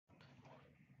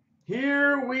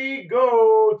Here we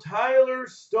go.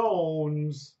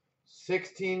 TylerStone's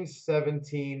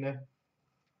 16-17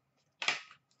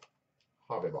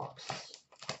 hobby box.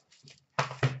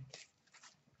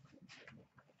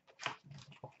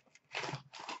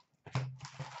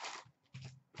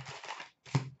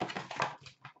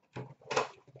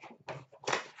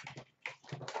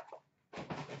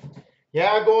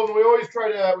 Yeah, Golden. We always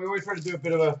try to do a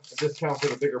bit of a discount for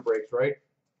the bigger breaks, right?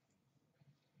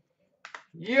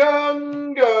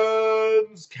 Young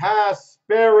Guns,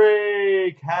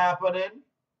 Kasperi Kapanen.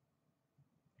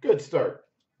 Good start.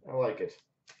 I like it.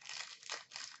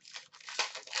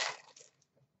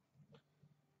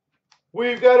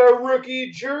 We've got a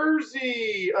rookie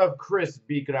jersey of Chris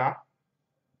Bikra.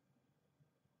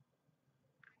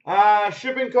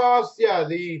 Shipping costs, yeah,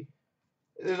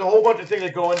 there's a whole bunch of things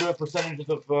that go into it, percentages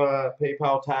of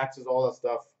PayPal, taxes, all that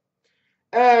stuff.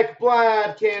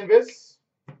 Ekblad canvas.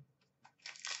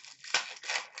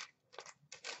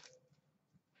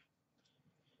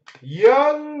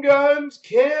 Young Guns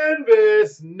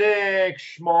canvas, Nick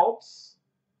Schmaltz.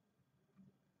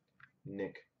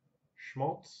 Nick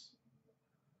Schmaltz.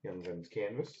 Young Guns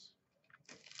canvas.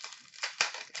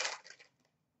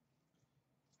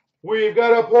 We've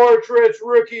got a Portraits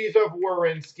Rookies of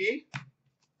Werenski.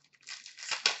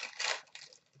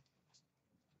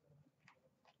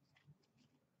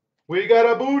 We got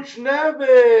a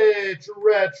Buchnevich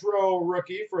retro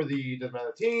rookie for the, doesn't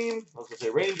matter the team. I was going to say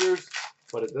Rangers,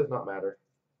 but it does not matter.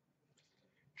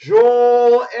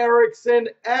 Joel Eriksson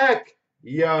Ek,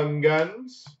 Young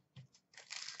Guns.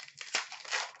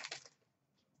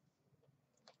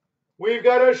 We've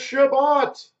got a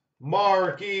Shabbat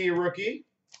marquee rookie.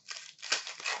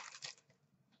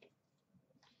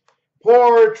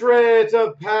 Portrait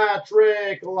of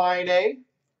Patrick Laine.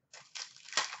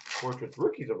 Portraits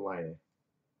rookies of Laine.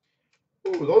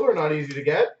 Ooh, those are not easy to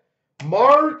get.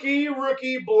 Marquee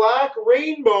rookie black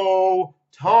rainbow,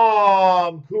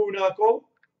 Tom Kuhnhackl.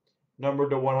 Numbered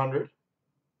to 100.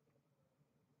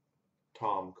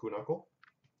 Tom Kuhnhackl.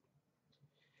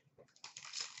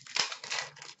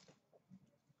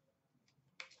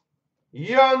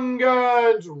 Young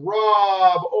Guns,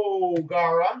 Rob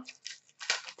O'Gara.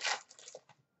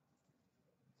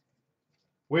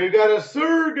 We've got a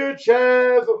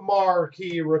Sergachev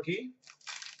marquee rookie.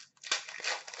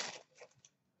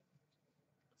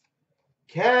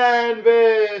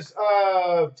 Canvas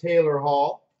of Taylor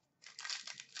Hall.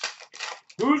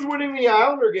 Who's winning the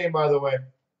Islander game, by the way?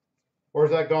 Or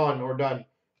is that gone or done?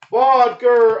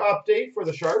 Bodker update for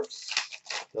the Sharks.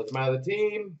 Doesn't matter the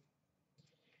team.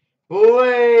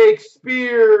 Blake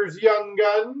Spears, Young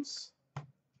Guns.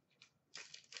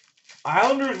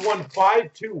 Islanders won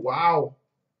 5-2. Wow.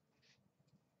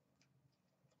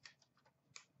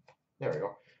 There we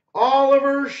go.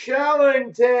 Oliver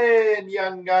Shellington,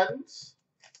 Young Guns.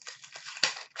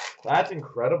 That's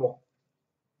incredible.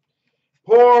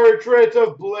 Portrait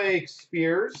of Blake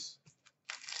Spears.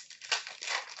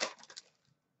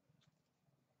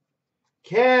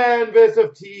 Canvas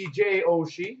of TJ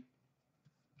Oshie.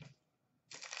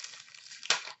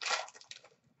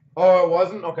 Oh, it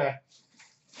wasn't? Okay.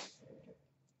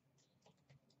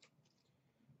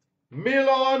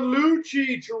 Milan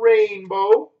Lucic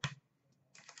rainbow.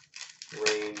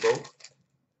 Rainbow.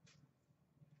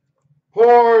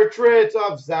 Portrait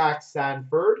of Zach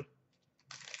Sanford.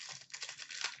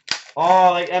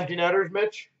 Oh, like empty netters,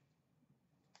 Mitch.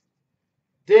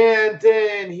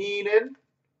 Danton Heenan,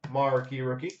 marquee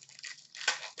rookie.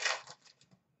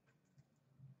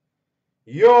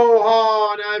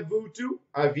 Johan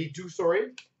Avitu,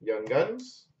 sorry, Young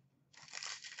Guns.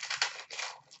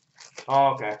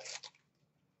 Oh, okay.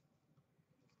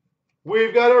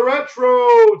 We've got a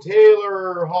retro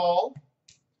Taylor Hall.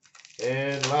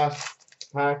 And last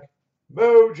pack,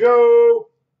 Mojo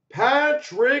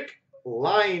Patrick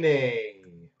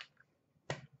Laine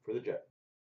for the Jets.